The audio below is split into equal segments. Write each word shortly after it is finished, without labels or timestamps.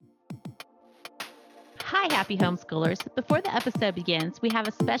Hi, happy homeschoolers. Before the episode begins, we have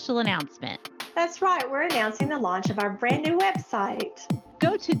a special announcement. That's right. We're announcing the launch of our brand new website.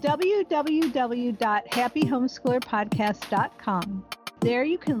 Go to www.happyhomeschoolerpodcast.com. There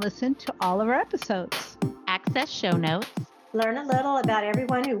you can listen to all of our episodes. Access show notes. Learn a little about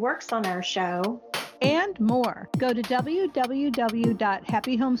everyone who works on our show. And more. Go to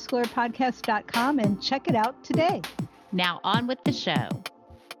www.happyhomeschoolerpodcast.com and check it out today. Now on with the show.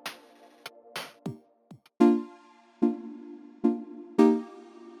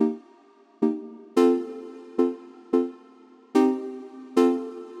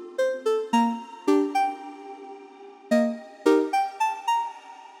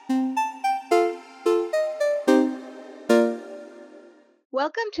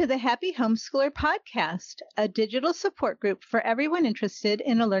 Welcome to the Happy Homeschooler Podcast, a digital support group for everyone interested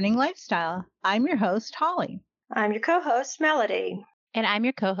in a learning lifestyle. I'm your host, Holly. I'm your co-host, Melody. And I'm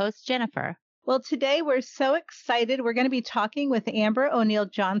your co-host, Jennifer. Well, today we're so excited. We're going to be talking with Amber O'Neill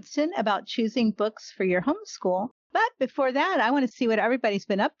Johnston about choosing books for your homeschool. But before that, I want to see what everybody's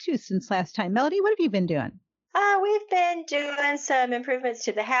been up to since last time. Melody, what have you been doing? We've been doing some improvements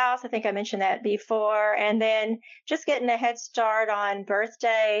to the house. I think I mentioned that before. And then just getting a head start on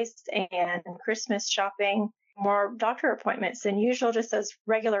birthdays and Christmas shopping, more doctor appointments than usual, just those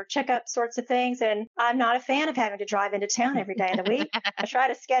regular checkup sorts of things. And I'm not a fan of having to drive into town every day of the week. I try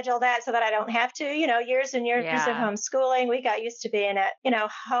to schedule that so that I don't have to. You know, years and years of homeschooling, we got used to being at,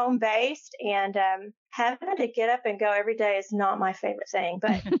 home-based, and having to get up and go every day is not my favorite thing,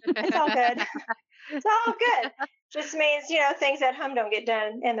 but it's all good. It's all good. Just means, things at home don't get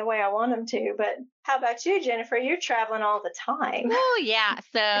done in the way I want them to. But how about you, Jennifer? You're traveling all the time. Oh, yeah.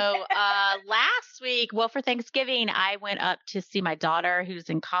 So last week, for Thanksgiving, I went up to see my daughter who's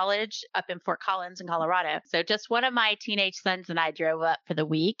in college up in Fort Collins in Colorado. So just one of my teenage sons and I drove up for the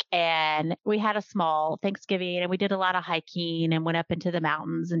week, and we had a small Thanksgiving, and we did a lot of hiking and went up into the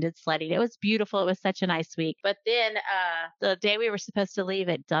mountains and did sledding. It was beautiful. It was such a nice week. But then the day we were supposed to leave,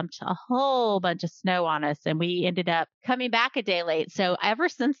 it dumped a whole bunch of snow on us, and we ended up coming back a day late. So ever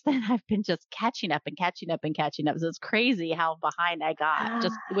since then, I've been just catching up. So it's crazy how behind I got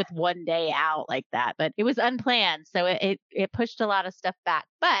just with one day out like that. But it was unplanned. So it pushed a lot of stuff back.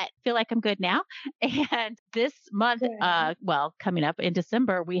 But I feel like I'm good now. And this month, coming up in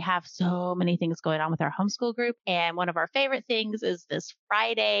December, we have so many things going on with our homeschool group. And one of our favorite things is this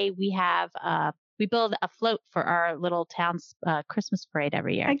Friday, we have we build a float for our little town's Christmas parade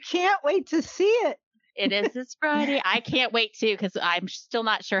every year. I can't wait to see it. It is this Friday. I can't wait too, because I'm still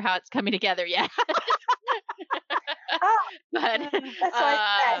not sure how it's coming together yet. But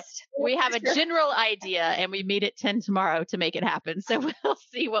we have a general idea, and we meet at 10 tomorrow to make it happen. So we'll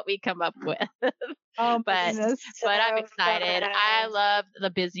see what we come up with. But I'm excited. I love the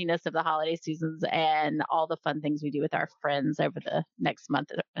busyness of the holiday seasons and all the fun things we do with our friends over the next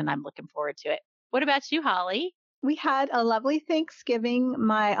month, and I'm looking forward to it. What about you, Holly? We had a lovely Thanksgiving.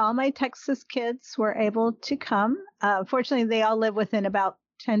 All my Texas kids were able to come. Fortunately, they all live within about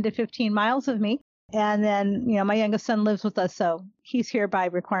 10 to 15 miles of me. And then, my youngest son lives with us, so he's here by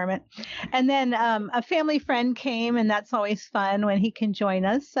requirement. And then a family friend came, and that's always fun when he can join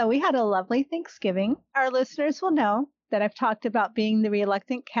us. So we had a lovely Thanksgiving. Our listeners will know that I've talked about being the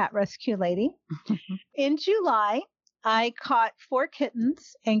reluctant cat rescue lady. In July, I caught 4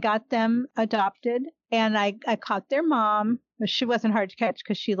 kittens and got them adopted. And I caught their mom. She wasn't hard to catch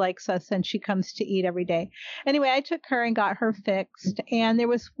because she likes us and she comes to eat every day. Anyway, I took her and got her fixed. And there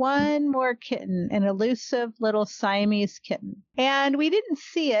was one more kitten, an elusive little Siamese kitten. And we didn't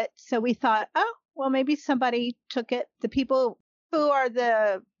see it. So we thought, maybe somebody took it. The people who are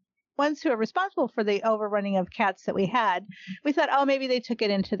the ones who are responsible for the overrunning of cats that we had, we thought, maybe they took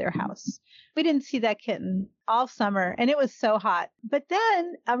it into their house. We didn't see that kitten all summer, and it was so hot. But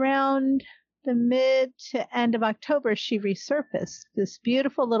then around the mid to end of October, she resurfaced, this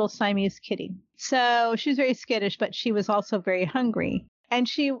beautiful little Siamese kitty. So she was very skittish, but she was also very hungry. And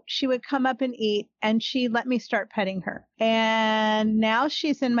she would come up and eat, and she let me start petting her. And now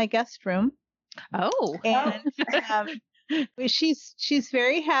she's in my guest room. Oh. And she's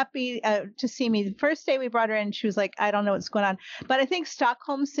very happy to see me. The first day we brought her in, she was like, I don't know what's going on. But I think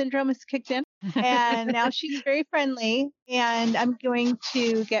Stockholm syndrome has kicked in. And now she's very friendly. And I'm going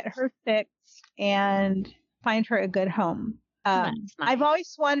to get her fixed and find her a good home. Nice. I've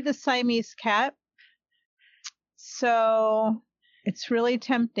always wanted a Siamese cat. So it's really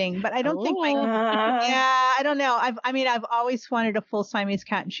tempting. But I don't think I don't know. I've always wanted a full Siamese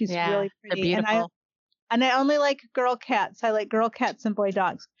cat, and she's really pretty. Beautiful. And I only like girl cats. I like girl cats and boy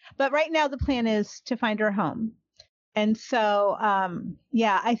dogs. But right now the plan is to find her home. And so,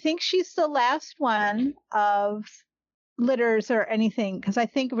 I think she's the last one of litters or anything, because I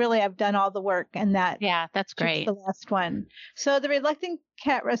think really I've done all the work, and that Yeah, that's she's great. the last one. So the reluctant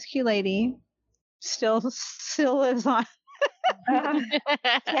cat rescue lady still lives on.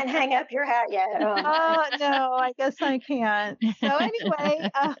 Can't hang up your hat yet. Oh no, I guess I can't. So anyway,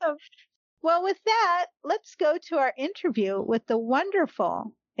 well, with that, let's go to our interview with the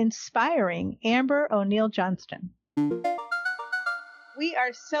wonderful, inspiring Amber O'Neill Johnston. We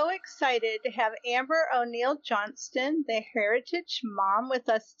are so excited to have Amber O'Neill Johnston, the Heritage Mom, with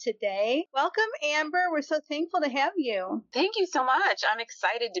us today. Welcome, Amber. We're so thankful to have you. Thank you so much. I'm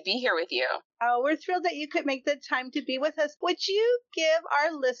excited to be here with you. Oh, we're thrilled that you could make the time to be with us. Would you give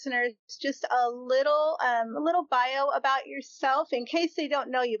our listeners just a little bio about yourself, in case they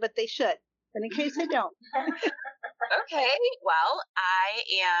don't know you, but they should, but in case they don't? Okay, well, I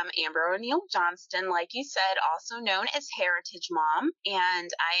am Amber O'Neill Johnston, like you said, also known as Heritage Mom, and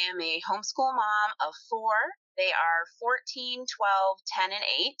I am a homeschool mom of 4. They are 14, 12, 10, and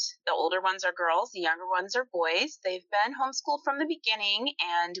 8. The older ones are girls, the younger ones are boys. They've been homeschooled from the beginning,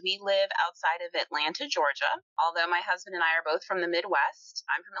 and we live outside of Atlanta, Georgia, although my husband and I are both from the Midwest.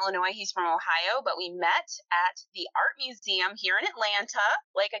 I'm from Illinois, he's from Ohio, but we met at the Art Museum here in Atlanta,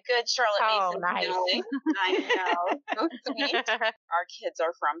 like a good Charlotte Mason family. I know, so sweet. Our kids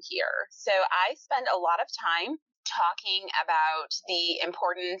are from here. So I spend a lot of time talking about the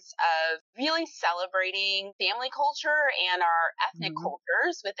importance of really celebrating family culture and our ethnic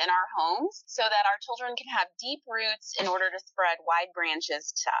cultures within our homes so that our children can have deep roots in order to spread wide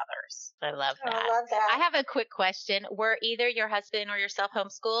branches to others. I love that. I love that. I have a quick question. Were either your husband or yourself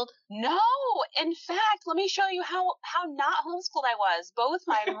homeschooled? No, in fact, let me show you how not homeschooled I was. Both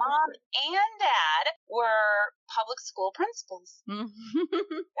my mom and dad were public school principals.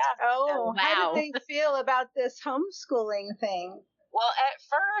 Yeah. Oh, Wow. How did they feel about this homeschooling thing? Well, at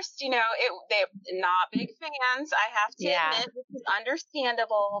first, they're not big fans, I have to admit, which is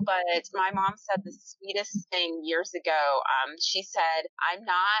understandable, but my mom said the sweetest thing years ago. She said, I'm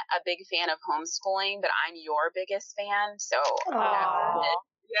not a big fan of homeschooling, but I'm your biggest fan, so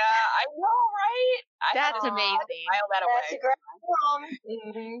yeah, I know, right? That's amazing. File that away. That's a great mom.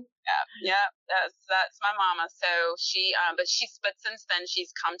 Mm-hmm. Yeah, that's my mama. So but since then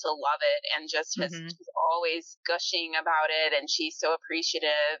she's come to love it and just she's always gushing about it, and she's so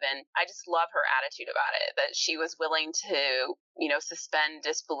appreciative, and I just love her attitude about it, that she was willing to, suspend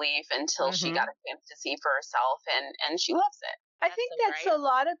disbelief until she got a chance to see for herself, and she loves it. I think that's a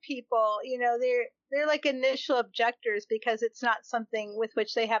lot of people, they're like initial objectors because it's not something with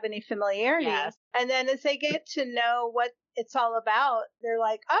which they have any familiarity. Yes. And then as they get to know what it's all about, they're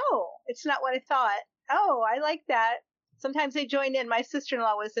like, oh, it's not what I thought. Oh, I like that. Sometimes they join in. My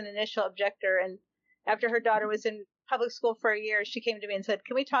sister-in-law was an initial objector, and after her daughter was in public school for a year, she came to me and said,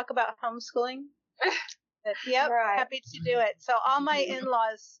 can we talk about homeschooling? Said, yep, Right. Happy to do it. So all my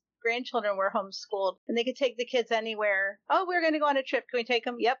in-laws' grandchildren were homeschooled, and they could take the kids anywhere. Oh, we're going to go on a trip. Can we take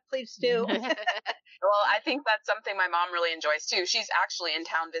them? Yep, please do. Well, I think that's something my mom really enjoys too. She's actually in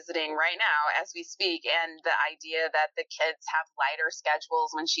town visiting right now as we speak, and the idea that the kids have lighter schedules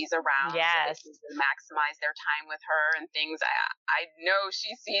when she's around, Yes, so they can maximize their time with her and things. I know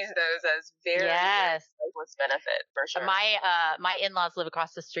she sees those as very selfless benefit for sure. My in-laws live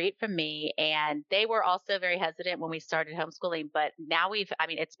across the street from me, and they were also very hesitant when we started homeschooling. But now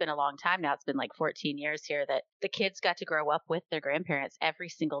it's been a long time now. It's been like 14 years here that the kids got to grow up with their grandparents every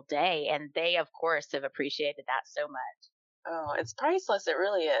single day, and they, of course, have appreciated that so much. Oh, it's priceless. It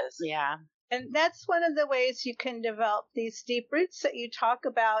really is. Yeah. And that's one of the ways you can develop these deep roots that you talk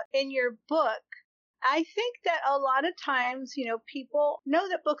about in your book. I think that a lot of times, people know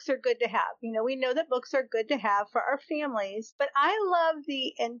that books are good to have. We know that books are good to have for our families, but I love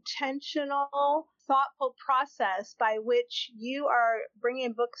the intentional, thoughtful process by which you are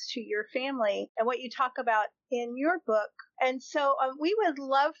bringing books to your family and what you talk about in your book. And so we would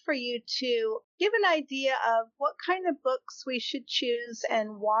love for you to give an idea of what kind of books we should choose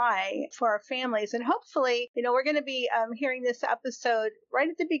and why for our families. And hopefully, we're going to be hearing this episode right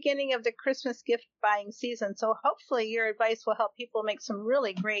at the beginning of the Christmas gift buying season. So hopefully your advice will help people make some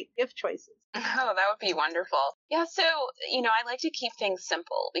really great gift choices. Oh, that would be wonderful. Yeah, so, I like to keep things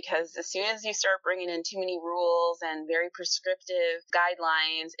simple, because as soon as you start bringing in too many rules and very prescriptive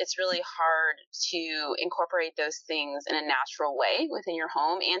guidelines, it's really hard to incorporate those things in a natural way within your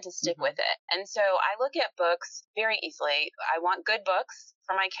home and to stick with it. And so I look at books very easily. I want good books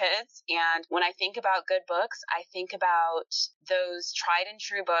for my kids. And when I think about good books, I think about those tried and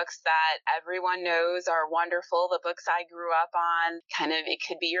true books that everyone knows are wonderful. The books I grew up on, kind of, it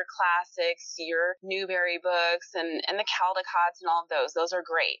could be your classics, your Newbery books, and the Caldecotts and all of those. Those are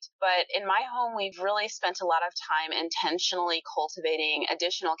great. But in my home, we've really spent a lot of time intentionally cultivating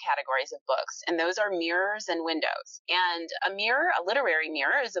additional categories of books. And those are mirrors and windows. And a mirror, a literary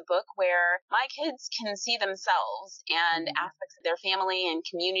mirror, is a book where my kids can see themselves and aspects of their family and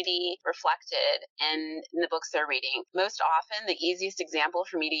community reflected in the books they're reading. Most often, the easiest example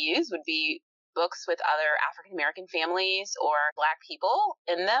for me to use would be books with other African American families or Black people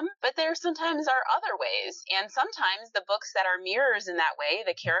in them, but there sometimes are other ways. And sometimes the books that are mirrors in that way,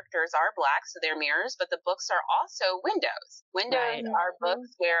 the characters are Black, so they're mirrors, but the books are also windows. Windows are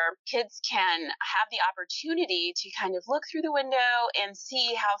books where kids can have the opportunity to kind of look through the window and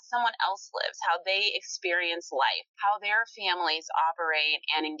see how someone else lives, how they experience life, how their families operate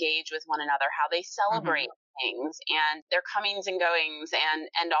and engage with one another, how they celebrate things and their comings and goings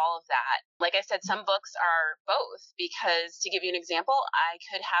and all of that. Like I said, some books are both, because to give you an example, I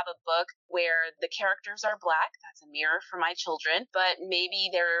could have a book where the characters are Black. That's a mirror for my children, but maybe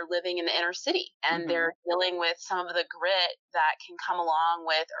they're living in the inner city and they're dealing with some of the grit that can come along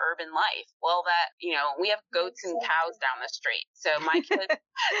with urban life. Well, that, we have goats and cows down the street. So my kids,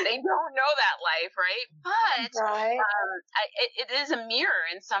 they don't know that life, right? But it is a mirror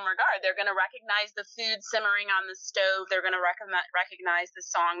in some regard. They're going to recognize the food simmering on the stove. They're going to recognize the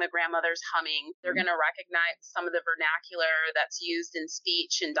song the grandmother's humming. They're going to recognize some of the vernacular that's used in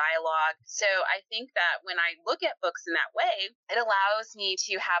speech and dialogue. So I think that when I look at books in that way, it allows me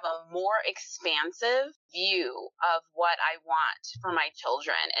to have a more expansive view of what I want for my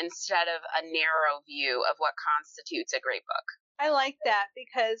children instead of a narrow view of what constitutes a great book. I like that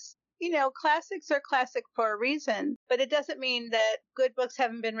because classics are classic for a reason, but it doesn't mean that good books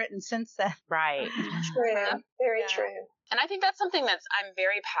haven't been written since then. Right. True. Very true. And I think that's something I'm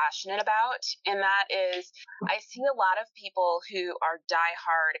very passionate about. And that is, I see a lot of people who are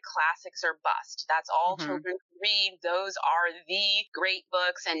diehard classics or bust. That's all children read. Those are the great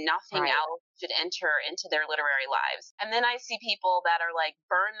books and nothing else should enter into their literary lives. And then I see people that are like,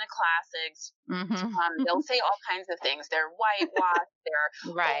 burn the classics. They'll say all kinds of things. They're whitewashed. They're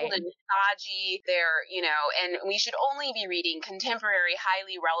old and stodgy. They're, and we should only be reading contemporary,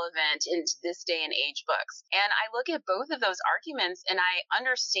 highly relevant into this day and age books. And I look at both of those arguments and I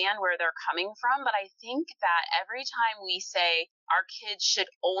understand where they're coming from, but I think that every time we say our kids should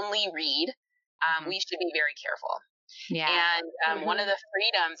only read, we should be very careful. Yeah. And one of the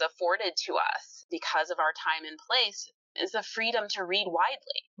freedoms afforded to us because of our time and place is the freedom to read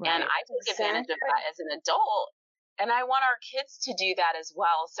widely. And I take advantage of that as an adult. And I want our kids to do that as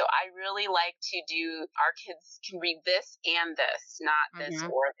well. So I really like to do, our kids can read this and this, not this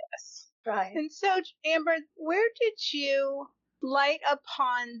or this. Right. And so, Amber, where did you light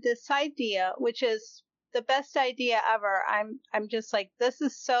upon this idea, which is the best idea ever? I'm just like, this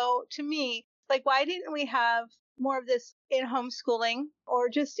is so, to me, like, why didn't we have more of this in homeschooling or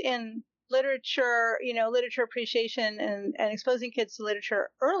just in literature, literature appreciation and exposing kids to literature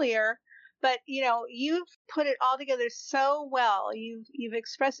earlier? But, you've put it all together so well. You've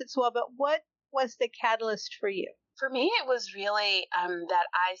expressed it so well. But what was the catalyst for you? For me, it was really that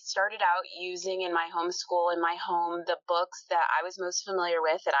I started out using in my homeschool, in my home, the books that I was most familiar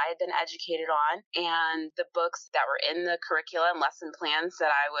with, that I had been educated on, and the books that were in the curricula and lesson plans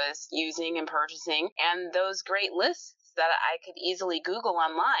that I was using and purchasing, and those great lists that I could easily Google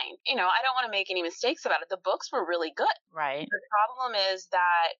online. I don't want to make any mistakes about it. The books were really good. Right. The problem is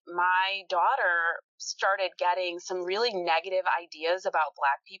that my daughter started getting some really negative ideas about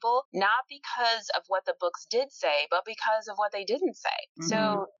Black people, not because of what the books did say, but because of what they didn't say.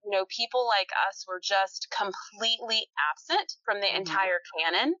 So, people like us were just completely absent from the entire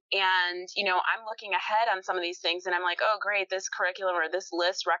canon. And, I'm looking ahead on some of these things and I'm like, oh, great, this curriculum or this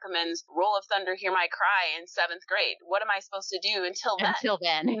list recommends Roll of Thunder, Hear My Cry in 7th grade. What am I supposed to do until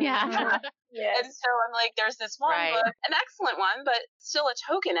then? Yeah. Yes. And so I'm like, there's this one book, an excellent one, but still a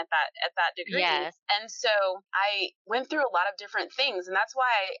token at that degree. Yes. And so I went through a lot of different things, and that's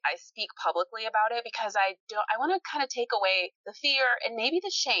why I speak publicly about it, because I want to kind of take away the fear and maybe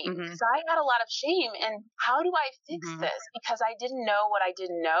the shame, because I had a lot of shame. And how do I fix this? Because I didn't know what I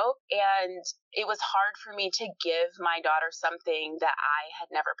didn't know, and it was hard for me to give my daughter something that I had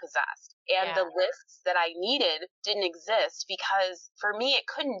never possessed. And the lists that I needed didn't exist because for me, it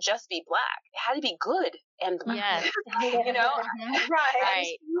couldn't just be Black. It had to be good and Yes. you know. Right.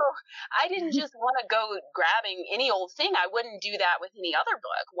 Right. And so I didn't just want to go grabbing any old thing. I wouldn't do that with any other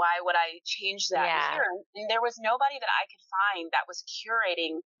book. Why would I change that Yeah. here? And there was nobody that I could find that was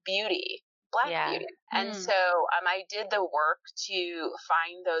curating beauty, Black Yeah. beauty. And so I did the work to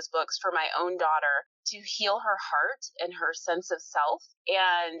find those books for my own daughter to heal her heart and her sense of self.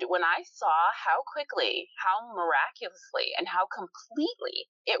 And when I saw how quickly, how miraculously, and how completely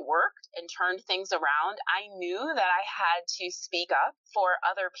it worked and turned things around, I knew that I had to speak up for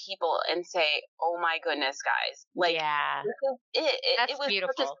other people and say, oh my goodness, guys, like, Yeah. this is it. That's It was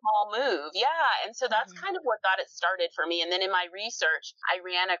beautiful. such a small move. Yeah. And so that's kind of what got it started for me. And then in my research, I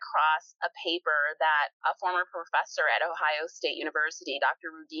ran across a paper that a former professor at Ohio State University,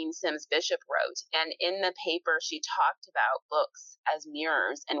 Dr. Rudine Sims Bishop, wrote. And in the paper, she talked about books as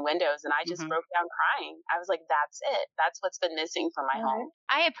mirrors and windows. And I just broke down crying. I was like, that's it. That's what's been missing from my home.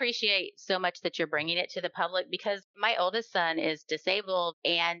 I appreciate so much that you're bringing it to the public because my oldest son is disabled.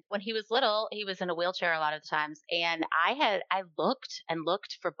 And when he was little, he was in a wheelchair a lot of the times. And I looked and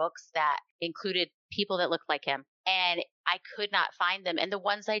looked for books that included people that looked like him. And I could not find them. And the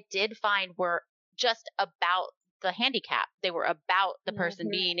ones I did find were just about the handicap. They were about the person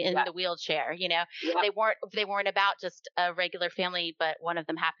being in the wheelchair, you know. They weren't about just a regular family, but one of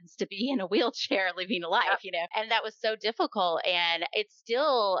them happens to be in a wheelchair living a life, you know. And that was so difficult. And it's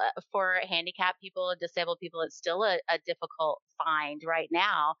still for handicapped people and disabled people, it's still a difficult find right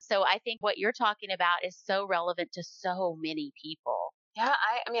now. So I think what you're talking about is so relevant to so many people. Yeah,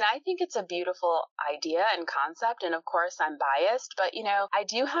 I think it's a beautiful idea and concept. And of course, I'm biased, but, I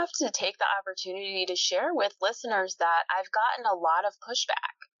do have to take the opportunity to share with listeners that I've gotten a lot of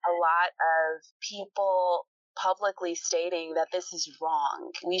pushback, a lot of people publicly stating that this is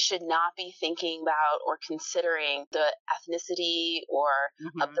wrong. We should not be thinking about or considering the ethnicity or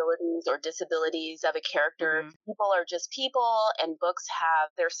abilities or disabilities of a character. People are just people, and books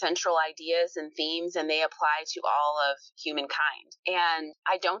have their central ideas and themes, and they apply to all of humankind. And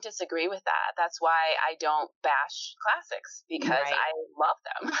I don't disagree with that. That's why I don't bash classics, because I love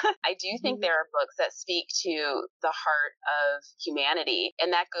them. I do think there are books that speak to the heart of humanity,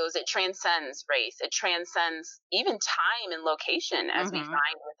 and it transcends race. It transcends even time and location, as we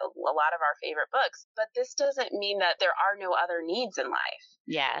find with a lot of our favorite books. But this doesn't mean that there are no other needs in life.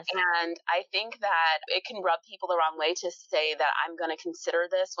 Yes. And I think that it can rub people the wrong way to say that I'm going to consider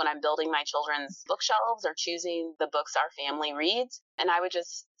this when I'm building my children's bookshelves or choosing the books our family reads. And I would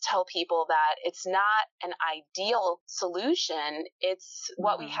just tell people that it's not an ideal solution. It's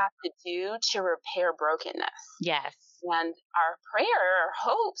what we have to do to repair brokenness. Yes. And our prayer or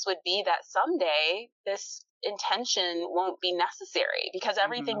hopes would be that someday this intention won't be necessary, because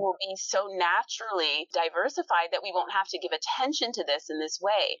everything will be so naturally diversified that we won't have to give attention to this in this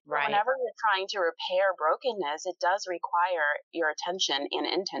way. Right. Whenever you're trying to repair brokenness, it does require your attention and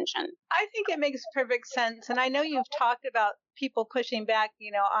intention. I think it makes perfect sense. And I know you've talked about people pushing back,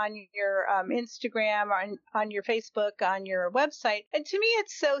 on your Instagram, on your Facebook, on your website. And to me,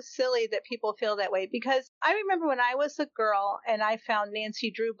 it's so silly that people feel that way, because I remember when I was a girl and I found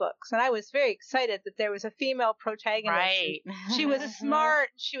Nancy Drew books, and I was very excited that there was a female protagonist. Right. She was smart.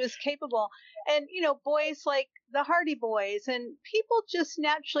 She was capable. And, boys like the Hardy Boys, and people just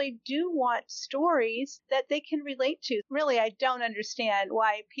naturally do want stories that they can relate to. Really, I don't understand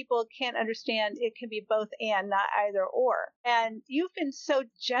why people can't understand it can be both and, not either or. And you've been so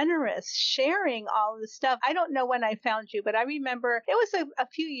generous sharing all of the stuff. I don't know when I found you, but I remember it was a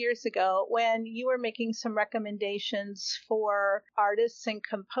few years ago when you were making some recommendations for artists and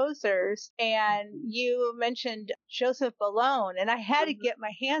composers, and you mentioned Joseph Ballone, and I had to get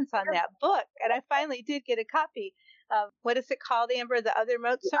my hands on that book, and I finally did get a copy of, what is it called, Amber? The Other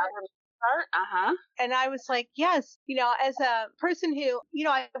Mozart? And I was like, yes, as a person who,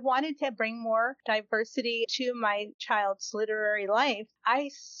 I wanted to bring more diversity to my child's literary life,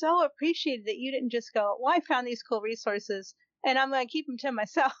 I so appreciated that you didn't just go, well, I found these cool resources and I'm going to keep them to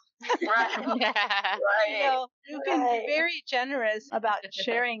myself. Right. You've been very generous about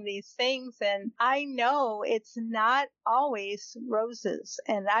sharing these things, and I know it's not always roses,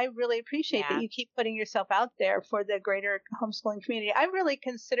 and I really appreciate that you keep putting yourself out there for the greater homeschooling community. I really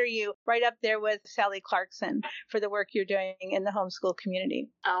consider you right up there with Sally Clarkson for the work you're doing in the homeschool community.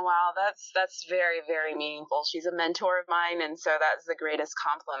 Oh, wow. That's very, very meaningful. She's a mentor of mine, and so that's the greatest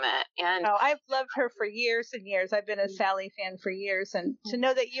compliment. And I've loved her for years and years. I've been a Sally fan for years, and to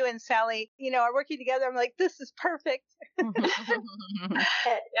know that you and Sally, are working together, I'm like, this is perfect. Yeah, it's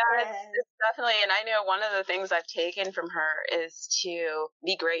definitely, and I know one of the things I've taken from her is to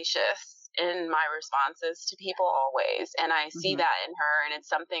be gracious in my responses to people always. And I see that in her, and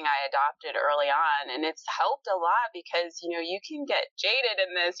it's something I adopted early on. And it's helped a lot because, you can get jaded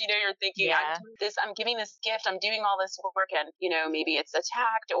in this. You're thinking, I'm giving this gift, I'm doing all this work, and, maybe it's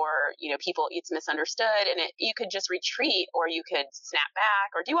attacked or, it's misunderstood. And you could just retreat, or you could snap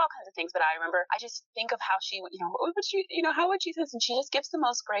back or do all kinds of things. But I remember, I just think of how she, how would she say this? And she just gives the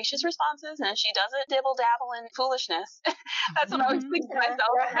most gracious responses, and she doesn't dibble dabble in foolishness. That's what I always think to myself.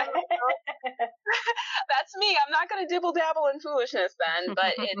 That's me. I'm not going to dibble dabble in foolishness then,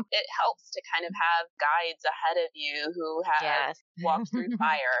 but it helps to kind of have guides ahead of you who have walked through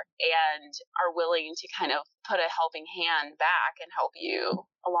fire and are willing to kind of put a helping hand back and help you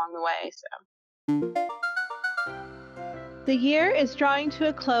along the way. So. The year is drawing to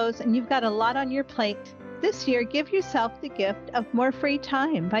a close and you've got a lot on your plate. This year, give yourself the gift of more free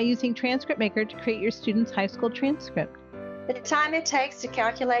time by using Transcript Maker to create your student's high school transcript. The time it takes to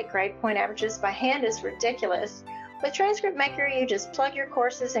calculate grade point averages by hand is ridiculous. With Transcript Maker, you just plug your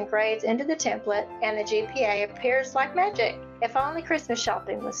courses and grades into the template, and the GPA appears like magic. If only Christmas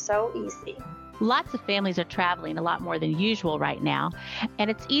shopping was so easy. Lots of families are traveling a lot more than usual right now,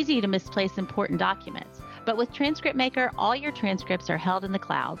 and it's easy to misplace important documents. But with Transcript Maker, all your transcripts are held in the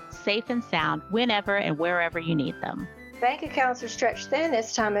cloud, safe and sound, whenever and wherever you need them. Bank accounts are stretched thin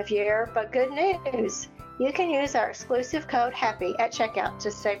this time of year, but good news. You can use our exclusive code HAPPY at checkout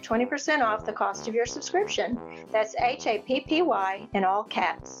to save 20% off the cost of your subscription. That's HAPPY in all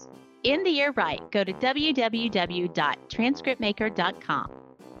caps. In the year right, go to www.transcriptmaker.com.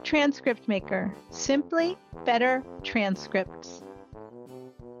 Transcript Maker. Simply better transcripts.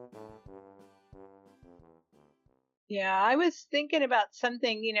 Yeah, I was thinking about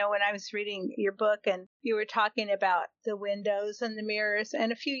something, when I was reading your book and you were talking about the windows and the mirrors.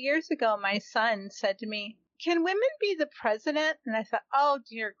 And a few years ago, my son said to me, "Can women be the president?" And I thought, oh,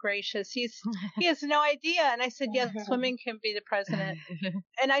 dear gracious, he has no idea. And I said, yes, women can be the president.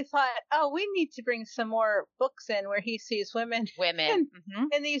 And I thought, oh, we need to bring some more books in where he sees women in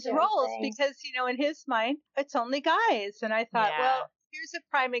these roles because, in his mind, it's only guys. And I thought, well, here's a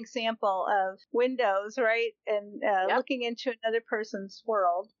prime example of windows, right? And looking into another person's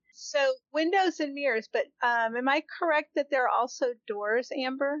world. So windows and mirrors, but am I correct that there are also doors,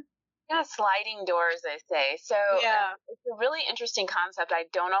 Amber? Yeah, sliding doors, they say. So it's a really interesting concept. I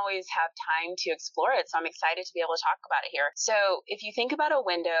don't always have time to explore it, so I'm excited to be able to talk about it here. So if you think about a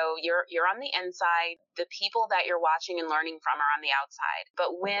window, you're on the inside. The people that you're watching and learning from are on the outside.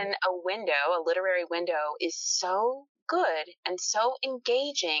 But when a literary window, is so good and so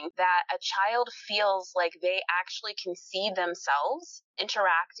engaging that a child feels like they actually can see themselves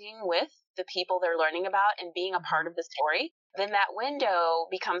interacting with the people they're learning about and being a part of the story, then that window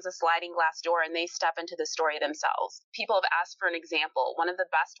becomes a sliding glass door and they step into the story themselves. People have asked for an example. One of the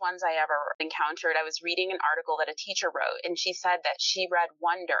best ones I ever encountered, I was reading an article that a teacher wrote, and she said that she read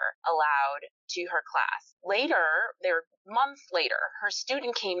Wonder aloud to her class. Months later, her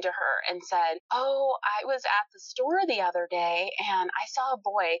student came to her and said, "Oh, I was at the store the other day and I saw a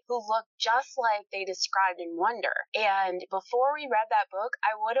boy who looked just like they described in Wonder. And before we read that book,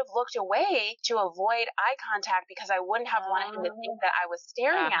 I would have looked away to avoid eye contact because I wouldn't have wanted him to think that I was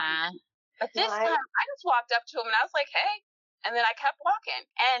staring at him. But this time, I just walked up to him and I was like, hey." And then I kept walking,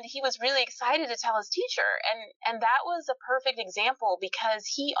 and he was really excited to tell his teacher. And that was a perfect example because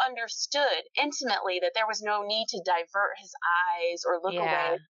he understood intimately that there was no need to divert his eyes or look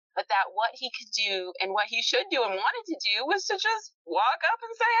away, but that what he could do and what he should do and wanted to do was to just walk up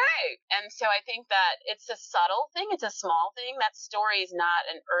and say, hey. And so I think that it's a subtle thing. It's a small thing. That story is not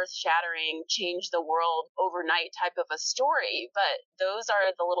an earth-shattering, change the world overnight type of a story, but those are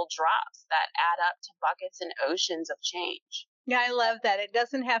the little drops that add up to buckets and oceans of change. Yeah, I love that. It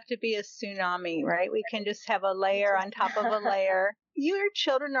doesn't have to be a tsunami, right? We can just have a layer on top of a layer. Your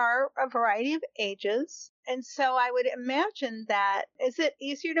children are a variety of ages. And so I would imagine that, is it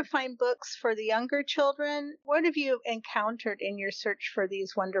easier to find books for the younger children? What have you encountered in your search for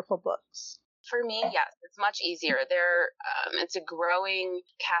these wonderful books? For me, yes, it's much easier. It's a growing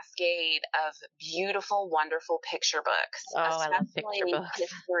cascade of beautiful, wonderful picture books. Oh, I love picture books.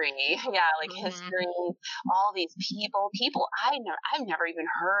 History. Yeah, like history, all these people I've never even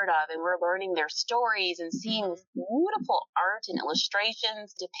heard of, and we're learning their stories and seeing beautiful art and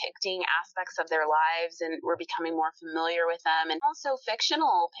illustrations depicting aspects of their lives, and we're becoming more familiar with them. And also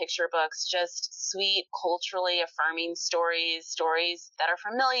fictional picture books, just sweet, culturally affirming stories that are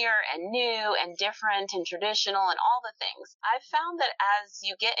familiar and new and different and traditional and all the things. I've found that as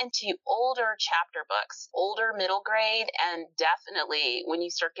you get into older chapter books, older middle grade, and definitely when you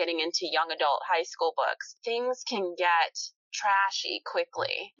start getting into young adult high school books, things can get trashy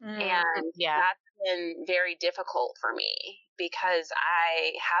quickly. And that's been very difficult for me because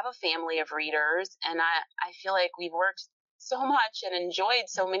I have a family of readers, and I feel like we've worked so much and enjoyed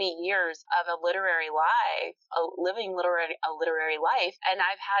so many years of a literary life, a literary life. And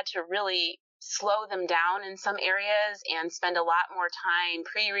I've had to really slow them down in some areas and spend a lot more time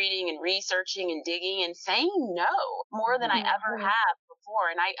pre-reading and researching and digging and saying no more than I ever have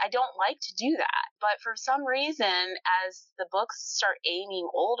before. And I don't like to do that. But for some reason, as the books start aiming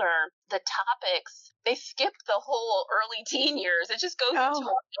older, the topics, they skip the whole early teen years. It just goes into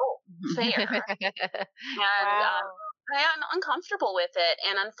adult fare. And I am uncomfortable with it.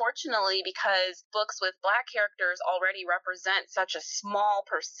 And unfortunately, because books with Black characters already represent such a small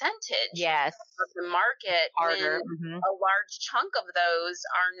percentage of the market, harder. when a large chunk of those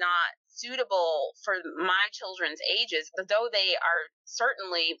are not suitable for my children's ages, but though they are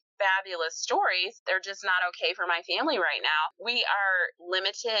certainly fabulous stories, they're just not okay for my family right now. We are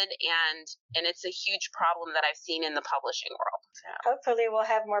limited, and it's a huge problem that I've seen in the publishing world. So. Hopefully we'll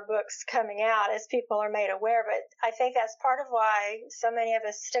have more books coming out as people are made aware, but I think that's part of why so many of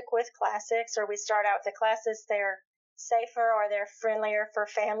us stick with classics, or we start out with the classics. They're safer or they're friendlier for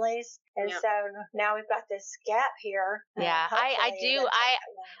families. And so now we've got this gap here. Yeah, I do.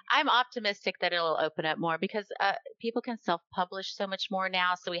 I'm optimistic that it'll open up more because people can self-publish so much more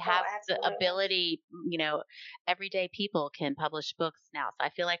now. So we have the ability, everyday people can publish books now. So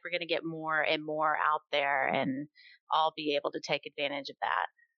I feel like we're going to get more and more out there, and all be able to take advantage of that.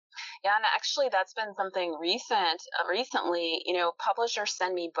 Yeah, and actually that's been something recently, publishers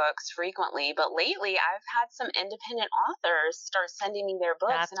send me books frequently, but lately I've had some independent authors start sending me their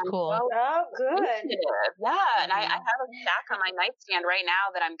books. That's and I'm cool. Oh, good. Yeah, and I have a stack on my nightstand right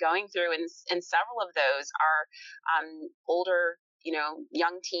now that I'm going through, and several of those are older,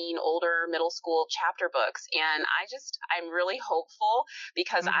 young teen, older middle school chapter books. And I'm really hopeful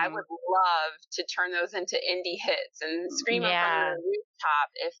because I would love to turn those into indie hits and scream them from the rooftop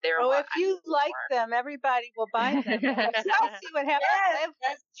if they're if you like them, everybody will buy them. I'll see what happens.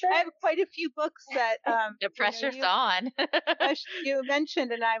 I have quite a few books that the pressure's on. You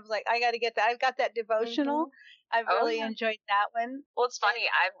mentioned, and I was like, I got to get that. I've got that devotional. I've really enjoyed that one. Well, it's funny.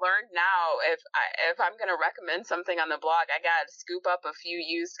 I've learned now if I'm going to recommend something on the blog, I got to scoop up a few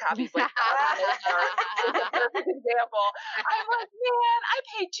used copies. Like perfect example. I'm like, man, I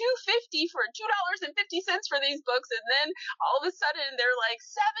paid $2.50 for $2.50 for these books, and then all of a sudden they're like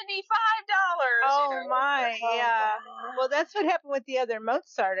 $75. Oh my, yeah. Well, that's what happened with the other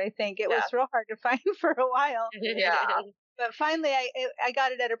Mozart. I think it was real hard to find for a while. Yeah. But finally, I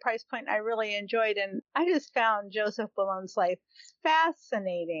got it at a price point I really enjoyed, and I just found Joseph Ballone's life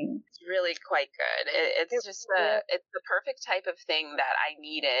fascinating. It's really quite good. It's the perfect type of thing that I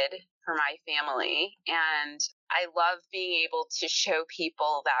needed for my family, and I love being able to show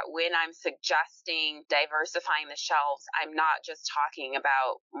people that when I'm suggesting diversifying the shelves, I'm not just talking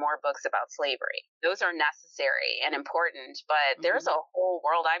about more books about slavery. Those are necessary and important, but there's a whole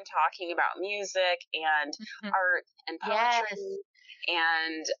world. I'm talking about music and art and poetry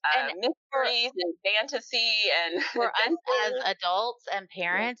and mysteries and fantasy. And for us as adults and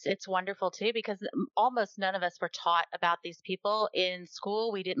parents, it's wonderful too, because almost none of us were taught about these people in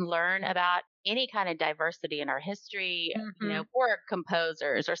school. We didn't learn about any kind of diversity in our history, or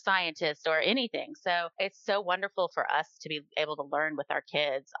composers or scientists or anything. So it's so wonderful for us to be able to learn with our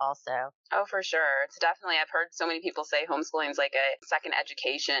kids also. Oh, for sure. It's definitely, I've heard so many people say homeschooling is like a second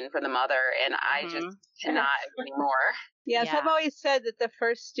education for the mother, and I just cannot agree more. Yes, I've always said that the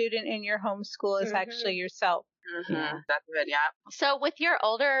first student in your homeschool is actually yourself. Yeah. That's good. Yeah. So with your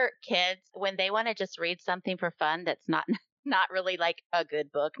older kids, when they want to just read something for fun that's not really like a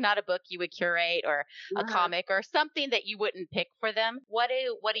good book, not a book you would curate or a comic or something that you wouldn't pick for them, what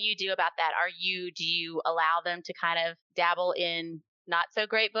do you do about that? Do you allow them to kind of dabble in not so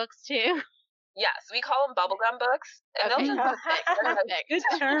great books too? Yes, we call them bubblegum books. And they'll just perfect. Good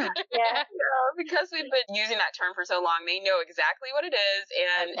term. Yeah. Because we've been using that term for so long, they know exactly what it is.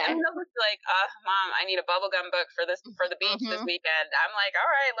 And they'll just be like, Mom, I need a bubblegum book for the beach this weekend. I'm like,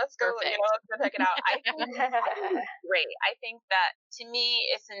 all right, let's go, let's go check it out. I think it's great. I think that to me,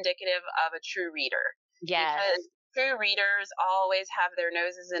 it's indicative of a true reader. Yes. Because true readers always have their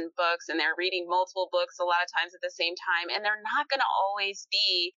noses in books, and they're reading multiple books a lot of times at the same time, and they're not going to always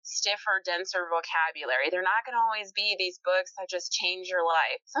be stiffer, denser vocabulary. They're not going to always be these books that just change your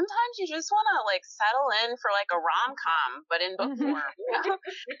life. Sometimes you just want to like settle in for like a rom-com, but in book form.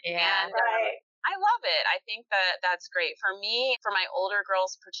 Yeah. And I love it. I think that that's great. For me, for my older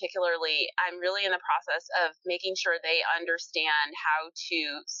girls particularly, I'm really in the process of making sure they understand how to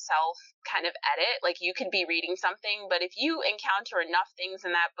self kind of edit. Like, you could be reading something, but if you encounter enough things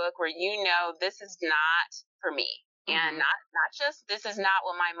in that book where you know this is not for me, and not just this is not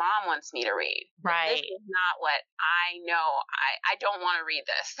what my mom wants me to read. Right. This is not what I know. I don't want to read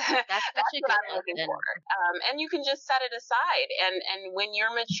this. That's such a what good I'm looking lesson. for. And you can just set it aside. And when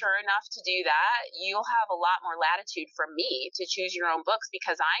you're mature enough to do that, you'll have a lot more latitude from me to choose your own books,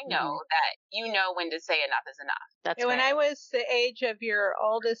 because I know that you know when to say enough is enough. That's When right. I was the age of your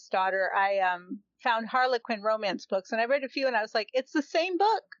oldest daughter, I found Harlequin romance books, and I read a few, and I was like, it's the same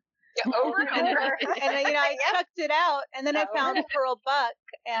book. Yeah, over and over. And I chucked it out, and then I found Pearl Buck,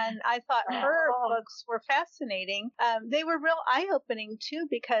 and I thought her books were fascinating. They were real eye-opening too,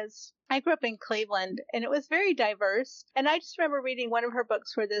 because I grew up in Cleveland, and it was very diverse. And I just remember reading one of her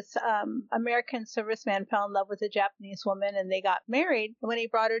books where this American serviceman fell in love with a Japanese woman, and they got married. And when he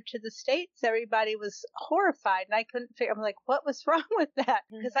brought her to the States, everybody was horrified, and I couldn't figure. I'm like, what was wrong with that?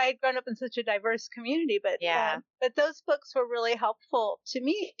 Because I had grown up in such a diverse community. But but those books were really helpful to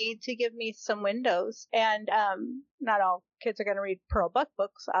me to give me some windows. And not all kids are going to read Pearl Buck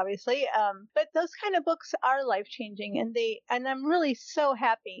books, obviously. But those kind of books are life-changing, and I'm really so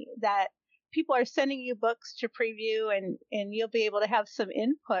happy that people are sending you books to preview, and you'll be able to have some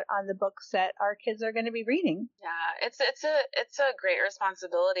input on the books that our kids are going to be reading. Yeah, it's a great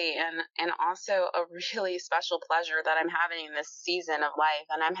responsibility, and also a really special pleasure that I'm having in this season of life,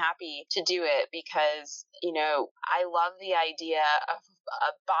 and I'm happy to do it because, I love the idea of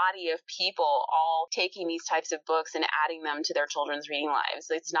a body of people all taking these types of books and adding them to their children's reading lives.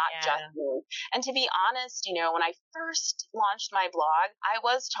 It's not just me. And to be honest, when I first launched my blog, I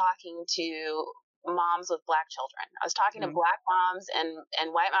was talking to moms with Black children. I was talking to Black moms and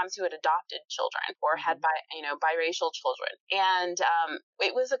white moms who had adopted children or had biracial children. And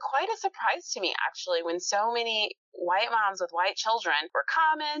it was quite a surprise to me, actually, when so many white moms with white children were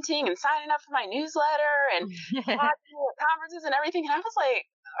commenting and signing up for my newsletter and talking at conferences and everything. And I was like,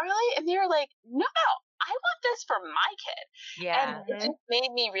 really? And they were like, no, I want this for my kid. Yeah. And it just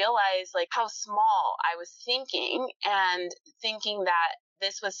made me realize how small I was thinking, and thinking that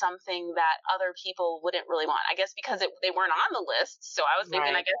this was something that other people wouldn't really want. I guess because they weren't on the list. So I was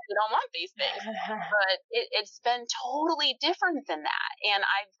thinking, I guess we don't want these things. But it's been totally different than that. And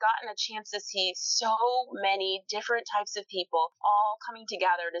I've gotten a chance to see so many different types of people all coming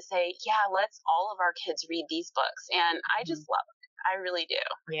together to say, yeah, let's all of our kids read these books. And I just love it. I really do.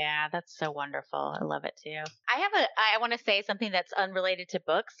 Yeah, that's so wonderful. I love it too. I want to say something that's unrelated to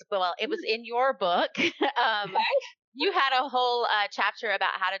books. Well, it was in your book. You had a whole chapter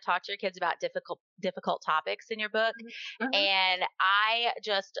about how to talk to your kids about difficult topics in your book. And I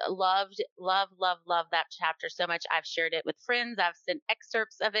just love that chapter so much. I've shared it with friends. I've sent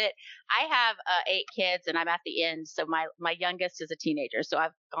excerpts of it. I have 8 kids, and I'm at the end. So my youngest is a teenager. So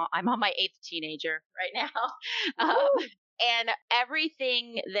I'm on my 8th teenager right now. And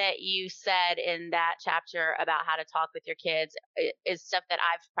everything that you said in that chapter about how to talk with your kids is stuff that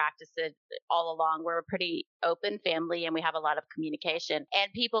I've practiced all along. We're a pretty open family, and we have a lot of communication.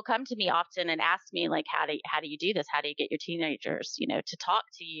 And people come to me often and ask me, like, how do you do this? How do you get your teenagers, to talk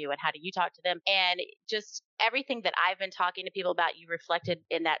to you, and how do you talk to them? And just everything that I've been talking to people about, you reflected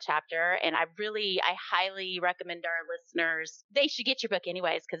in that chapter. And I highly recommend our listeners, they should get your book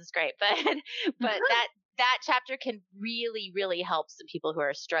anyways, because it's great. But that chapter can really, really help some people who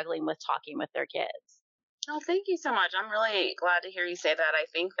are struggling with talking with their kids. Oh, thank you so much. I'm really glad to hear you say that. I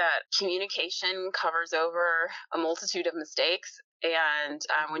think that communication covers over a multitude of mistakes. And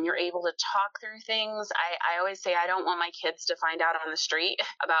when you're able to talk through things, I always say I don't want my kids to find out on the street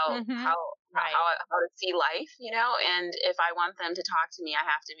about how to see life, and if I want them to talk to me, I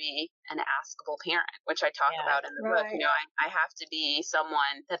have to be an askable parent, which I talk about in the book. I have to be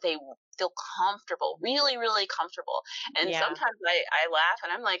someone that they feel comfortable, really, really comfortable. And sometimes I laugh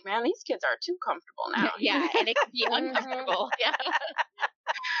and I'm like, man, these kids are too comfortable now. Yeah, and it can be uncomfortable. Yeah.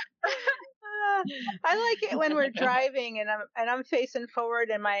 I like it when we're driving and I'm facing forward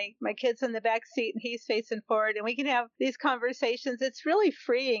and my kid's in the back seat and he's facing forward, and we can have these conversations. It's really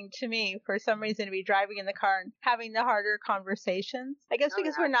freeing to me for some reason to be driving in the car and having the harder conversations. I guess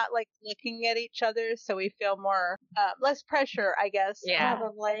because we're not looking at each other, so we feel more less pressure, I guess. Yeah.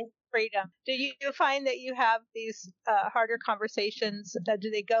 Probably. Freedom. Do you find that you have these harder conversations?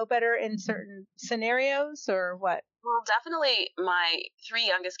 Do they go better in certain scenarios, or what? Well, definitely my three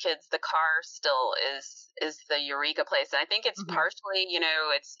youngest kids, the car still is the eureka place. And I think it's partially,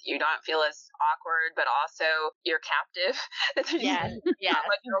 it's you don't feel as awkward, but also you're captive. Yes. Yes.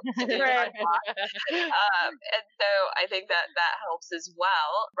 And so I think that helps as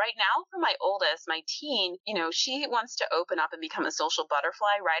well. Right now for my oldest, my teen, she wants to open up and become a social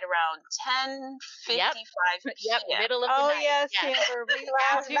butterfly right around 10:55 p.m. Yep, middle of the night. Yes, Amber, we do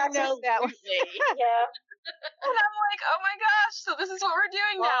know that one. Yeah. And I'm like, oh my gosh, so this is what we're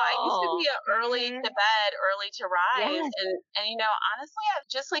doing now. I used to be early to bed, early to rise. Yes. And honestly,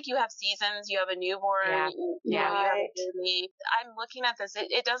 just like you have seasons, you have a newborn, you have a baby. I'm looking at this,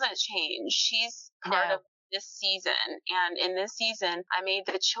 it doesn't change. She's part of this season. And in this season, I made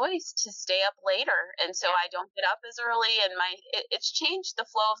the choice to stay up later. And so I don't get up as early, and it's changed the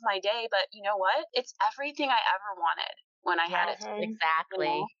flow of my day. But you know what? It's everything I ever wanted when I had it.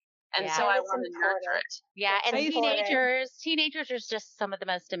 Exactly. And so I want to nurture it. Yeah, and teenagers are just some of the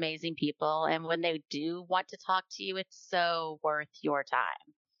most amazing people. And when they do want to talk to you, it's so worth your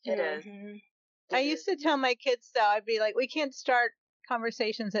time. It is. I used to tell my kids, though, I'd be like, we can't start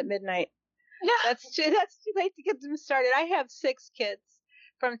conversations at midnight. Yeah. That's too late to get them started. I have 6 kids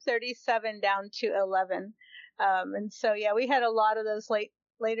from 37 down to 11. And so, we had a lot of those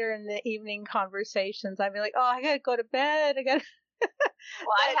later in the evening conversations. I'd be like, oh, I got to go to bed.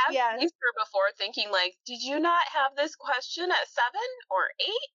 Well, I have faced her before thinking, like, did you not have this question at 7 or 8?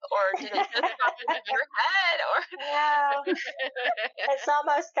 Or did it just pop into your head? Or it's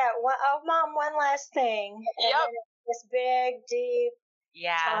almost that one, oh, Mom, one last thing. And then this big, deep,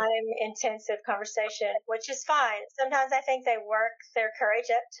 time-intensive conversation, which is fine. Sometimes I think they work their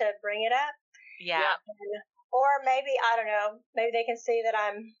courage up to bring it up. Yeah. Or maybe, I don't know, maybe they can see that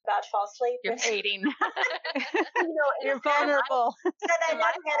I'm about to fall asleep. You're fading. You're vulnerable. So they're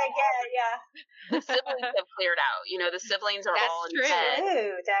not going to get it, The siblings have cleared out. The siblings are all in bed.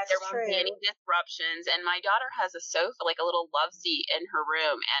 That's there true. won't be any disruptions. And my daughter has a sofa, like a little love seat in her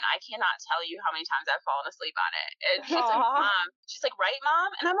room. And I cannot tell you how many times I've fallen asleep on it. And she's like, Mom. She's like, right,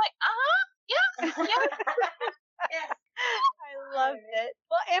 Mom? And I'm like, yes. Yes. I loved it.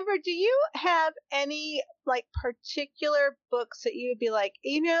 Well, Amber, do you have any particular books that you would be like,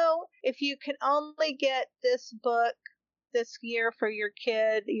 if you can only get this book this year for your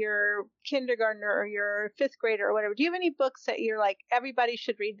kid, your kindergartner or your 5th grader or whatever, do you have any books that you're like, everybody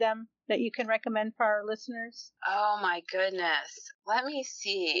should read them, that you can recommend for our listeners? Oh my goodness. Let me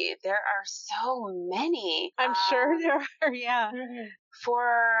see. There are so many. I'm sure there are, yeah.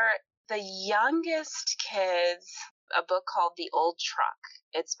 For the youngest kids, a book called The Old Truck.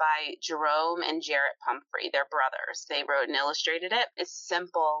 It's by Jerome and Jarrett Pumphrey. They're brothers. They wrote and illustrated it. It's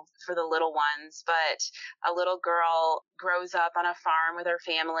simple for the little ones, but a little girl grows up on a farm with her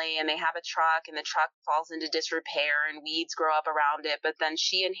family, and they have a truck, and the truck falls into disrepair and weeds grow up around it. But then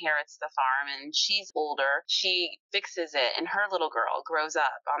she inherits the farm, and she's older. She fixes it, and her little girl grows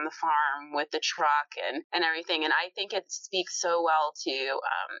up on the farm with the truck and everything. And I think it speaks so well to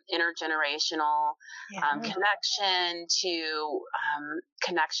intergenerational connection, to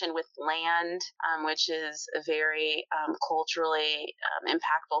connection with land, which is a very culturally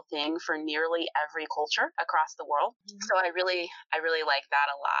impactful thing for nearly every culture across the world. So I really like that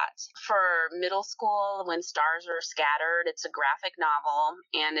a lot. For middle school, When Stars Are Scattered, it's a graphic novel,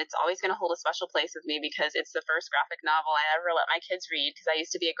 and it's always going to hold a special place with me because it's the first graphic novel I ever let my kids read, because I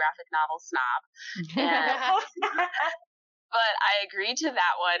used to be a graphic novel snob. But I agreed to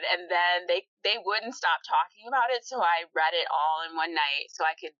that one, and then they wouldn't stop talking about it, so I read it all in one night so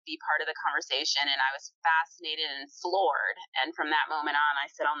I could be part of the conversation, and I was fascinated and floored. And from that moment on,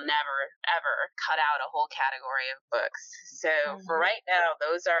 I said I'll never, ever cut out a whole category of books. So for right now,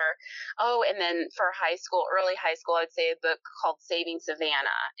 those are and then for early high school, I would say a book called Saving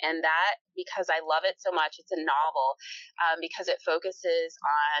Savannah. And that, because I love it so much, it's a novel, because it focuses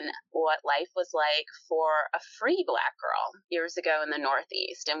on what life was like for a free Black girl years ago in the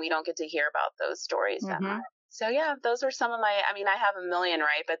Northeast, and we don't get to hear about those stories that much. So those are some of my, I have a million,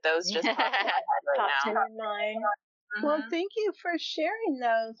 right? But those just pop in my head right now. Well, thank you for sharing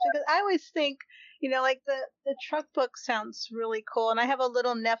those, because I always think, the truck book sounds really cool, and I have a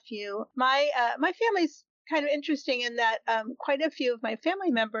little nephew. My family's kind of interesting in that quite a few of my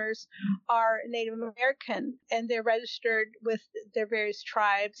family members are Native American, and they're registered with their various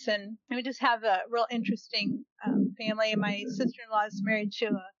tribes, and we just have a real interesting family. My sister-in-law is married to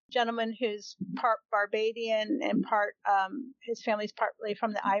a gentleman who's part Barbadian and part his family's partly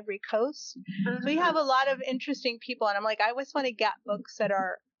from the Ivory Coast. So we have a lot of interesting people, and I'm like, I always want to get books that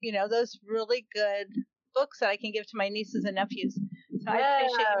are those really good books that I can give to my nieces and nephews. So I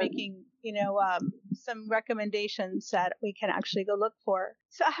appreciate you making some recommendations that we can actually go look for.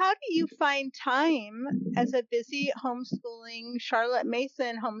 So how do you find time as a busy homeschooling Charlotte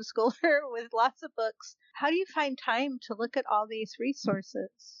Mason homeschooler with lots of books? How do you find time to look at all these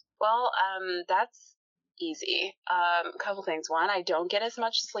resources? Well, that's easy. A couple things. One, I don't get as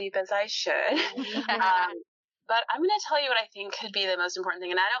much sleep as I should. But I'm going to tell you what I think could be the most important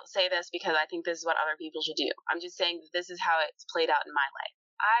thing. And I don't say this because I think this is what other people should do. I'm just saying that this is how it's played out in my life.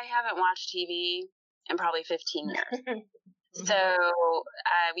 I haven't watched TV in probably 15 years. So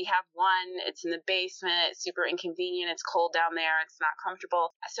we have one, it's in the basement, it's super inconvenient, it's cold down there, it's not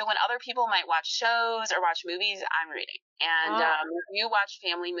comfortable. So when other people might watch shows or watch movies, I'm reading. And you watch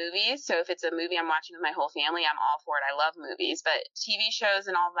family movies, so if it's a movie I'm watching with my whole family, I'm all for it. I love movies, but TV shows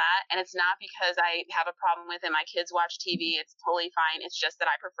and all that, and it's not because I have a problem with it. My kids watch TV, it's totally fine. It's just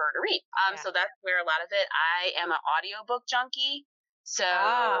that I prefer to read. So that's where a lot of it, I am an audiobook junkie. So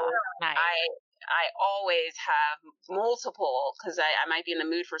nice. I always have multiple, because I might be in the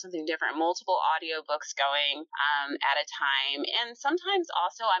mood for something different, multiple audiobooks going at a time. And sometimes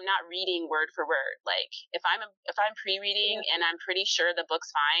also I'm not reading word for word. Like if I'm pre-reading and I'm pretty sure the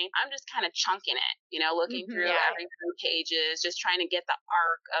book's fine, I'm just kind of chunking it, looking through every few pages, just trying to get the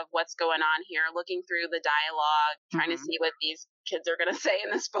arc of what's going on here, looking through the dialogue, trying to see what these kids are going to say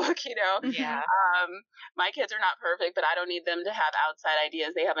in this book, Yeah. My kids are not perfect, but I don't need them to have outside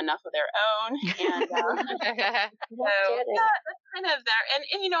ideas. They have enough of their own. And so that's kind of there. And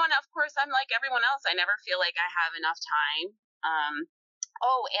and of course I'm like everyone else. I never feel like I have enough time. And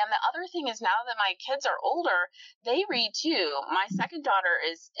the other thing is, now that my kids are older, they read too. My second daughter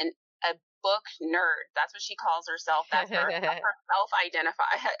is a book nerd. That's what she calls herself. That's her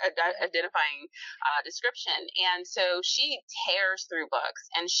self-identifying description. And so she tears through books,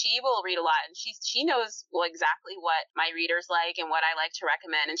 and she will read a lot. And she knows exactly what my readers like and what I like to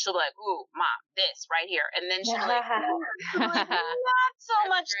recommend. And she'll be like, "Ooh, Mom, this right here." And then she'll be like, "Not so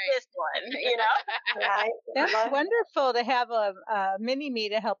much this one," Right. That's wonderful to have a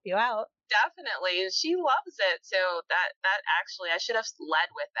mini-me to help you out. Definitely. And she loves it. So that actually, I should have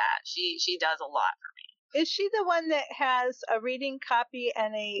led with that. She does a lot for me. Is she the one that has a reading copy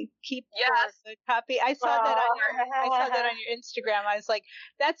and a keep Yes. for a good copy? I saw that on your Instagram. I was like,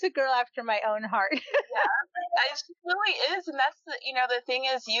 that's a girl after my own heart. She really is. And that's the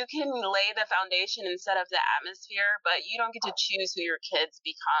thing is, you can lay the foundation and set up the atmosphere, but you don't get to choose who your kids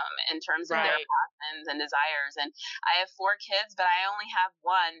become in terms of their passions and desires. And I have 4 kids, but I only have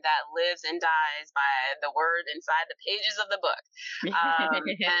one that lives and dies by the word inside the pages of the book. And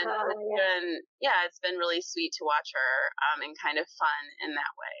it's been really sweet to watch her and kind of fun in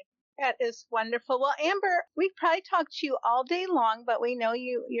that way. That is wonderful. Well, Amber, we've probably talked to you all day long, but we know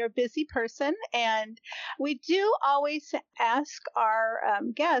you're a busy person, and we do always ask our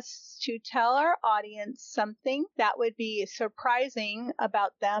guests to tell our audience something that would be surprising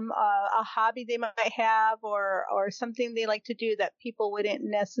about them, a hobby they might have, or something they like to do that people wouldn't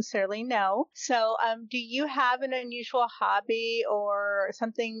necessarily know. So, do you have an unusual hobby or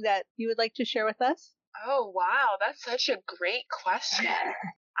something that you would like to share with us? Oh, wow. That's such a great question.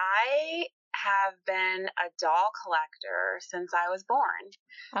 I have been a doll collector since I was born.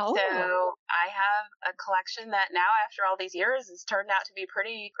 Oh. So I have a collection that now, after all these years, has turned out to be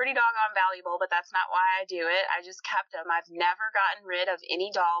pretty doggone valuable, but that's not why I do it. I just kept them. I've never gotten rid of any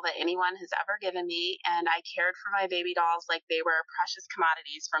doll that anyone has ever given me, and I cared for my baby dolls like they were precious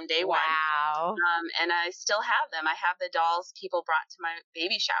commodities from day one. Wow. And I still have them. I have the dolls people brought to my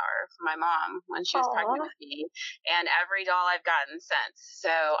baby shower for my mom when she was pregnant with me, and every doll I've gotten since.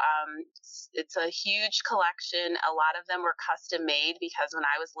 So it's a huge collection. A lot of them were custom made because when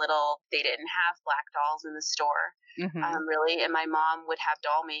I was little, they didn't have black dolls in the store, really, and my mom would have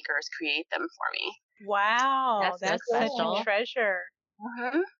doll makers create them for me. Wow, that's such a treasure.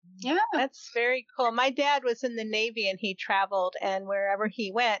 Yeah, that's very cool. My dad was in the Navy, and he traveled, and wherever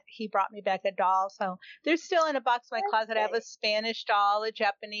he went, he brought me back a doll. So they're still in a box in my closet. I have a Spanish doll, a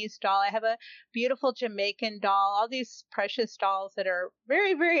Japanese doll. I have a beautiful Jamaican doll, all these precious dolls that are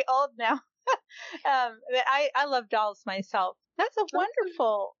very, very old now. I love dolls myself. That's a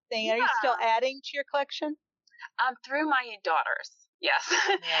wonderful thing. Are you still adding to your collection? Through my daughters. Yes.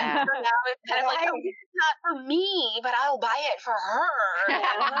 Yeah. So now it's kind of like, it's not for me, but I'll buy it for her.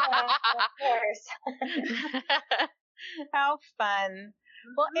 Of course. How fun.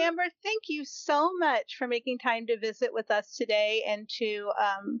 Well, Amber, thank you so much for making time to visit with us today and to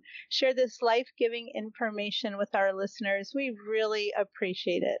share this life-giving information with our listeners. We really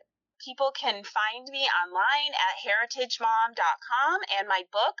appreciate it. People can find me online at heritagemom.com and my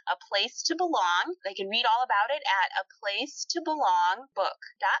book, A Place to Belong. They can read all about it at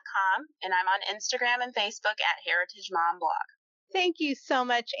aplacetobelongbook.com. And I'm on Instagram and Facebook at Heritage Mom Blog. Thank you so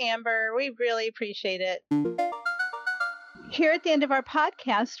much, Amber. We really appreciate it. Here at the end of our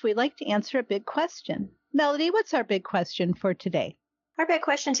podcast, we like to answer a big question. Melody, what's our big question for today? Our big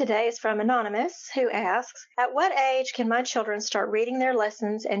question today is from Anonymous, who asks, at what age can my children start reading their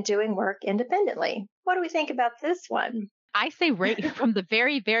lessons and doing work independently? What do we think about this one? I say right from the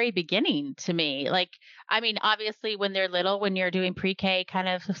very, very beginning to me. Like, I mean, obviously when they're little, when you're doing pre-K kind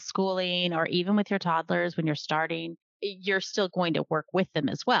of schooling, or even with your toddlers, when you're starting, you're still going to work with them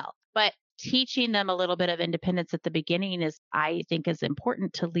as well. But teaching them a little bit of independence at the beginning is, I think, is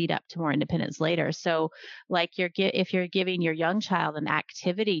important to lead up to more independence later. So like if you're giving your young child an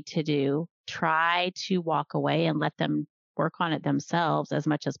activity to do, try to walk away and let them work on it themselves as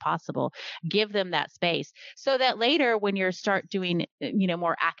much as possible. Give them that space so that later when you start doing,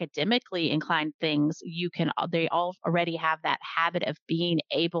 more academically inclined things, they all already have that habit of being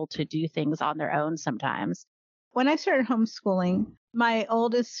able to do things on their own sometimes. When I started homeschooling, my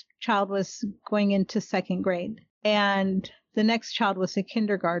oldest child was going into second grade and the next child was a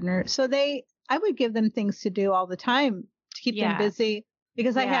kindergartner. So I would give them things to do all the time to keep them busy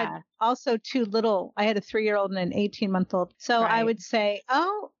because I had also I had a 3-year-old and an 18-month-old. So I would say,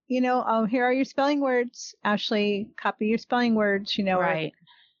 here are your spelling words. Ashley, copy your spelling words, Right.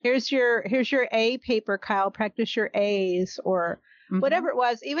 Here's your A paper, Kyle, practice your A's, or whatever it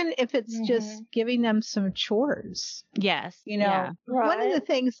was, even if it's just giving them some chores. Yes. One of the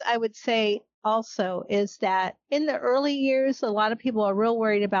things I would say also is that in the early years, a lot of people are real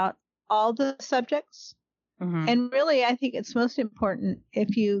worried about all the subjects. And really, I think it's most important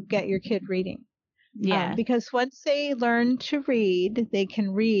if you get your kid reading. Yeah. Because once they learn to read, they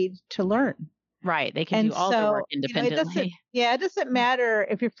can read to learn. Right. They can do all the work independently. It doesn't matter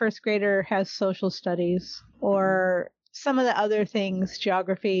if your first grader has social studies or some of the other things,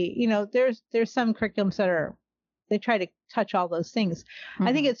 geography, there's some curriculums they try to touch all those things.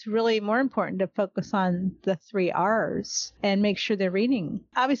 I think it's really more important to focus on the 3 R's and make sure they're reading.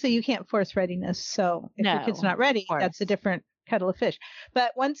 Obviously, you can't force readiness. So if your kid's not ready, that's a different kettle of fish.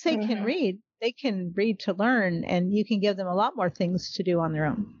 But once they can read, they can read to learn, and you can give them a lot more things to do on their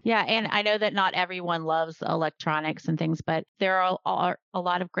own. Yeah. And I know that not everyone loves electronics and things, but there are a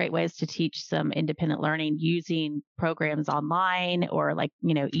lot of great ways to teach some independent learning using programs online or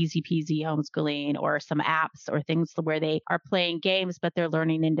easy peasy homeschooling or some apps or things where they are playing games, but they're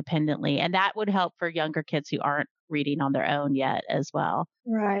learning independently. And that would help for younger kids who aren't reading on their own yet as well.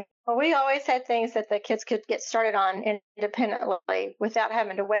 Right. Well, we always had things that the kids could get started on independently without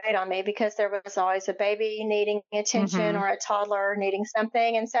having to wait on me, because there was always a baby needing attention or a toddler needing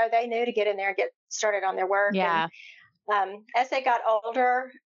something. And so they knew to get in there and get started on their work. Yeah. And as they got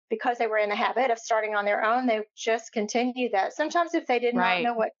older, because they were in the habit of starting on their own, they just continued that. Sometimes if they did not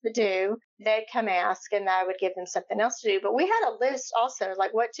know what to do, they'd come ask and I would give them something else to do. But we had a list also,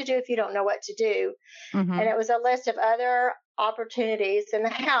 like what to do if you don't know what to do. And it was a list of other opportunities in the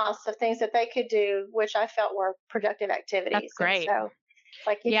house of things that they could do, which I felt were productive activities. That's great. And so,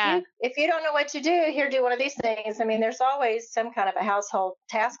 like if you don't know what to do, here, do one of these things. I mean, there's always some kind of a household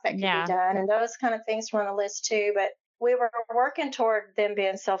task that can be done, and those kind of things were on the list too. But we were working toward them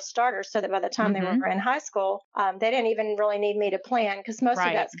being self-starters so that by the time they were in high school, they didn't even really need me to plan, because most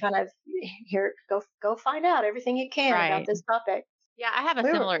of that's kind of, here, go find out everything you can about this topic. Yeah, I have a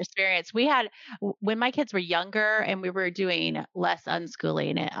similar experience. We had, when my kids were younger and we were doing less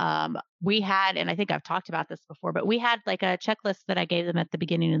unschooling, we had, and I think I've talked about this before, but we had like a checklist that I gave them at the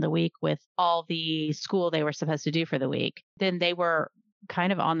beginning of the week with all the school they were supposed to do for the week. Then they were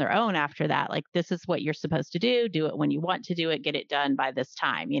kind of on their own after that. Like, this is what you're supposed to do it when you want to do it, get it done by this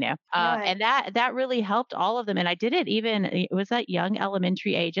time, and that really helped all of them. And I did it it was at young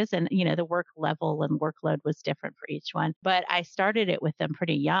elementary ages, and the work level and workload was different for each one, but I started it with them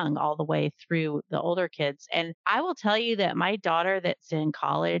pretty young all the way through the older kids. And I will tell you that my daughter that's in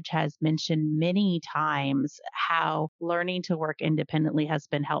college has mentioned many times how learning to work independently has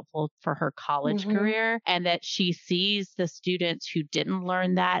been helpful for her college career, and that she sees the students who didn't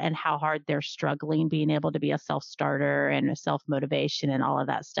learn that and how hard they're struggling being able to be a self-starter and a self-motivation and all of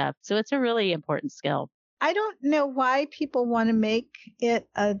that stuff. So it's a really important skill. I don't know why people want to make it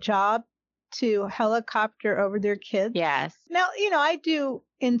a job to helicopter over their kids. Yes. Now, I do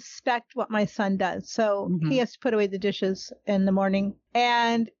inspect what my son does. So he has to put away the dishes in the morning,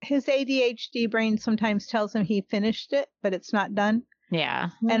 and his ADHD brain sometimes tells him he finished it, but it's not done. Yeah.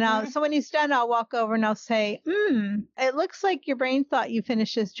 And so when he's done, I'll walk over and I'll say, it looks like your brain thought you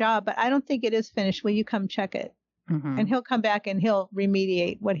finished his job, but I don't think it is finished. Will you come check it? And he'll come back and he'll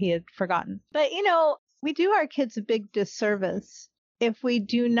remediate what he had forgotten. But, we do our kids a big disservice if we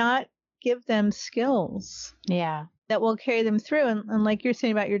do not give them skills. Yeah. That will carry them through. And like you're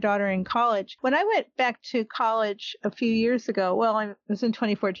saying about your daughter in college, when I went back to college a few years ago, well, I was in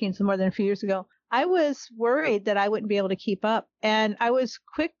 2014, so more than a few years ago, I was worried that I wouldn't be able to keep up. And I was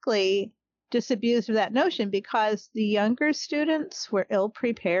quickly disabused of that notion because the younger students were ill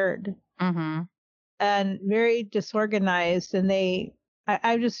prepared and very disorganized. And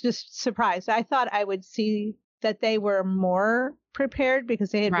I was just surprised. I thought I would see that they were more prepared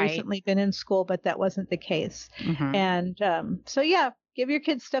because they had recently been in school, but that wasn't the case. And so, give your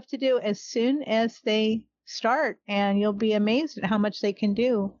kids stuff to do as soon as they start, and you'll be amazed at how much they can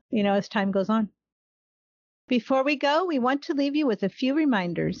do, as time goes on. Before we go, we want to leave you with a few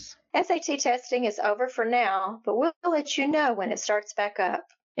reminders. SAT testing is over for now, but we'll let you know when it starts back up.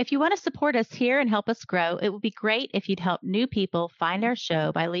 If you want to support us here and help us grow, it would be great if you'd help new people find our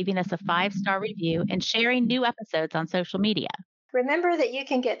show by leaving us a 5-star review and sharing new episodes on social media. Remember that you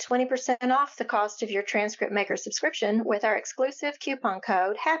can get 20% off the cost of your Transcript Maker subscription with our exclusive coupon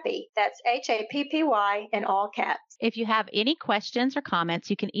code HAPPY. That's HAPPY in all caps. If you have any questions or comments,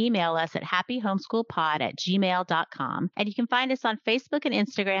 you can email us at happyhomeschoolpod@gmail.com. And you can find us on Facebook and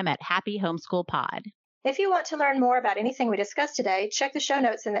Instagram at Happy Homeschool Pod. If you want to learn more about anything we discussed today, check the show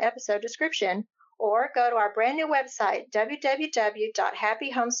notes in the episode description or go to our brand new website,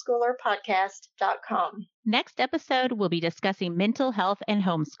 www.happyhomeschoolerpodcast.com. Next episode, we'll be discussing mental health and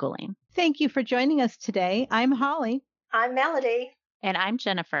homeschooling. Thank you for joining us today. I'm Holly. I'm Melody. And I'm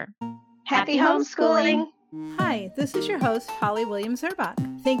Jennifer. Happy homeschooling. Hi, this is your host, Holly Williams-Erbach.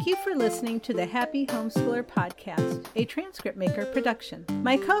 Thank you for listening to the Happy Homeschooler Podcast, a Transcript Maker production.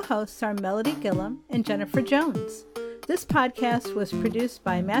 My co-hosts are Melody Gillum and Jennifer Jones. This podcast was produced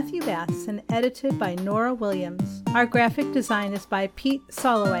by Matthew Bass and edited by Nora Williams. Our graphic design is by Pete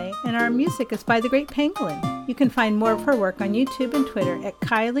Soloway, and our music is by The Great Pangolin. You can find more of her work on YouTube and Twitter at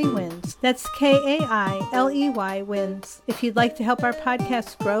Kylie Wins. That's Kailey Wins. If you'd like to help our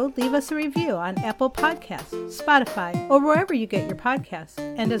podcast grow, leave us a review on Apple Podcasts, Spotify, or wherever you get your podcasts.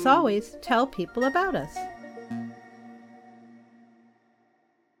 And as always, tell people about us.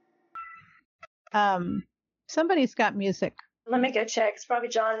 Somebody's got music. Let me go check. It's probably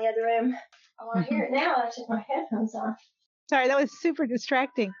John in the other room. Oh, I hear it now. I took my headphones off. Sorry, that was super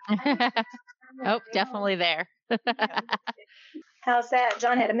distracting. Oh, definitely there. How's that?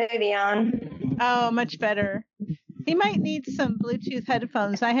 John had a movie on. Oh, much better. He might need some Bluetooth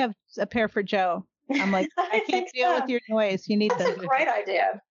headphones. I have a pair for Joe. I'm like, I can't deal with your noise. You need That's them. a great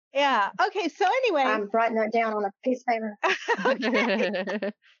idea. Yeah. Okay. So anyway. I'm writing that down on a piece of paper. Okay.